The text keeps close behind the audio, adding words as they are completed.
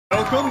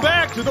Welcome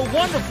back to the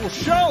wonderful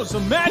show's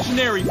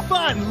Imaginary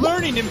Fun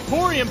Learning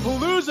Emporium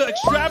Palooza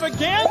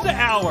Extravaganza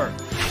Hour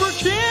for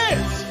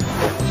kids!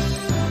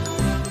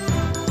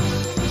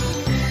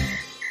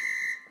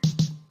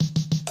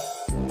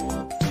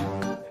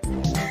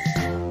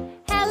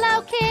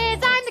 Hello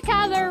kids, I'm the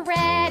color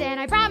red, and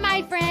I brought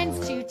my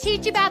friends to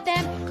teach you about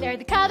them. They're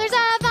the colors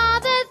of all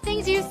the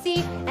things you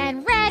see,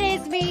 and red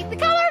is me, the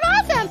color of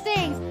awesome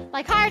things,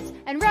 like hearts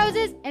and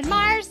roses and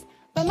Mars.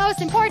 But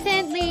most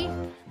importantly,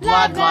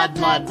 blood, blood,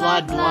 blood,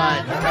 blood,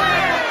 blood.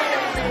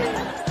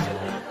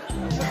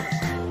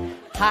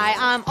 Hi,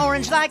 I'm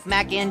orange like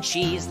mac and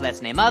cheese.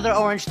 Let's name other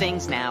orange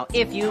things now,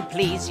 if you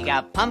please. You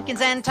got pumpkins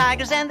and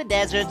tigers and the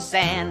desert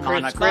sand.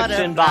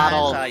 Prescription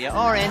bottles are your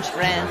orange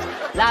friends.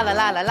 La la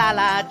la la la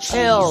la,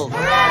 chill.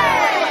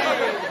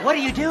 What are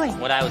you doing?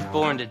 What I was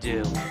born to do.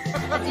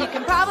 As you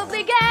can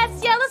probably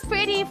guess, yellow's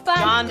pretty fun.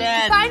 John You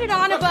Dad. can find it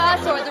on a bus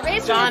or the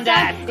race John from the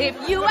sun. Dad.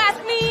 If you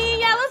ask me,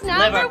 yellow's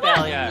number Liver one.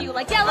 failure. If you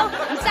like yellow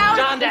and sour,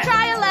 John then Dad.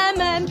 try a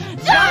lemon.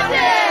 John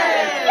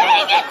Dad!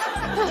 Dang it!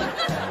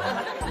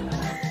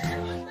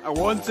 I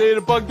once ate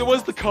a bug that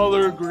was the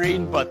color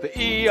green, but the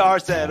ER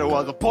said it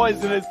was a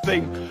poisonous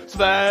thing. So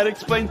that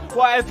explains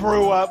why I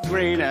threw up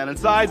green, and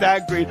inside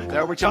that green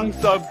there were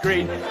chunks of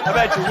green. I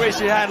bet you wish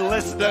you had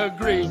listened to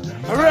green.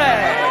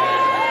 Hooray!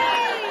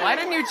 Why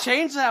didn't you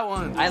change that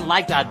one? I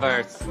like that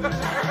verse.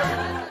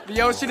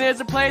 The ocean is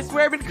a place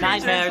where creatures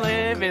Nightmares.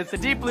 live. It's a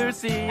deep blue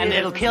sea. And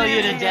it'll kill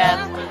you to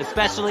death,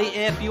 especially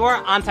if you're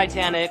on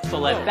Titanic, so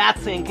let that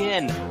sink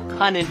in.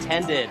 Pun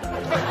intended.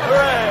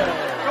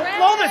 Hooray!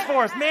 Blow this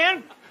for us,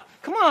 man.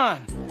 Come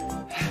on.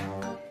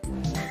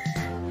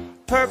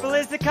 Purple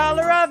is the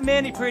color of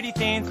many pretty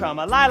things, from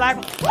a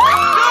lilac.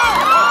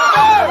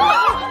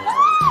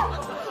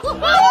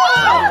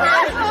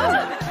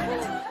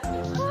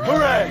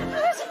 Hooray!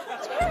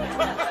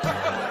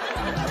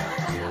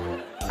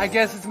 I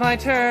guess it's my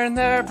turn.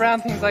 There are brown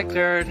things like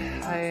dirt.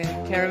 I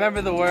can't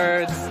remember the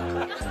words.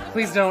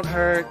 Please don't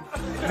hurt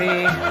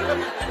me.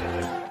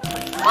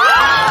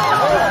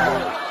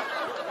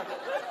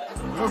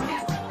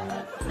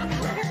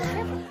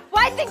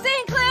 White things they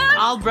include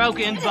All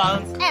broken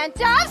bones and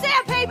Dove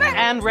sandpaper.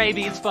 and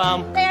rabies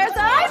foam. There's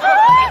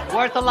ivory.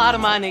 Worth a lot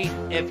of money.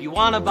 If you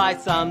want to buy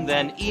some,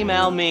 then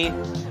email me.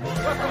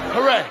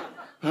 Hooray!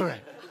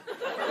 Hooray!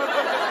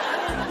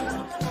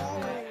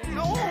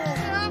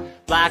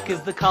 Black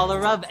is the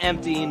color of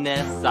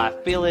emptiness. I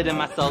feel it in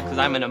my soul because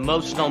I'm an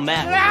emotional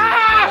mess.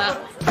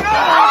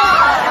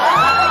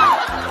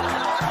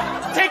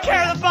 Take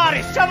care of the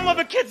body. Shove them up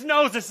a kid's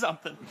nose or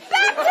something.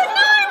 Back to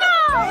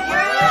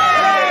normal.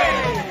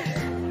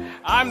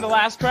 I'm the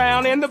last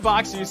crayon in the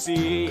box you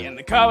see, and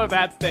the color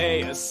that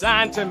they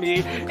assigned to me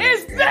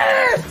is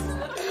this!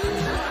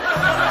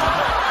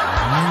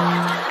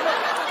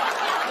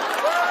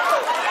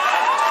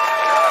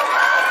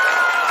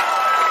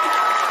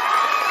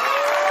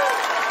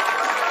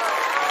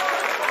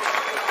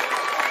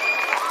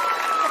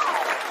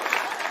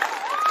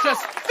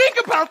 Just think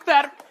about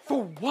that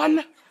for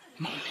one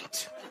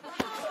moment.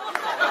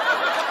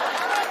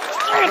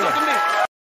 Look at me.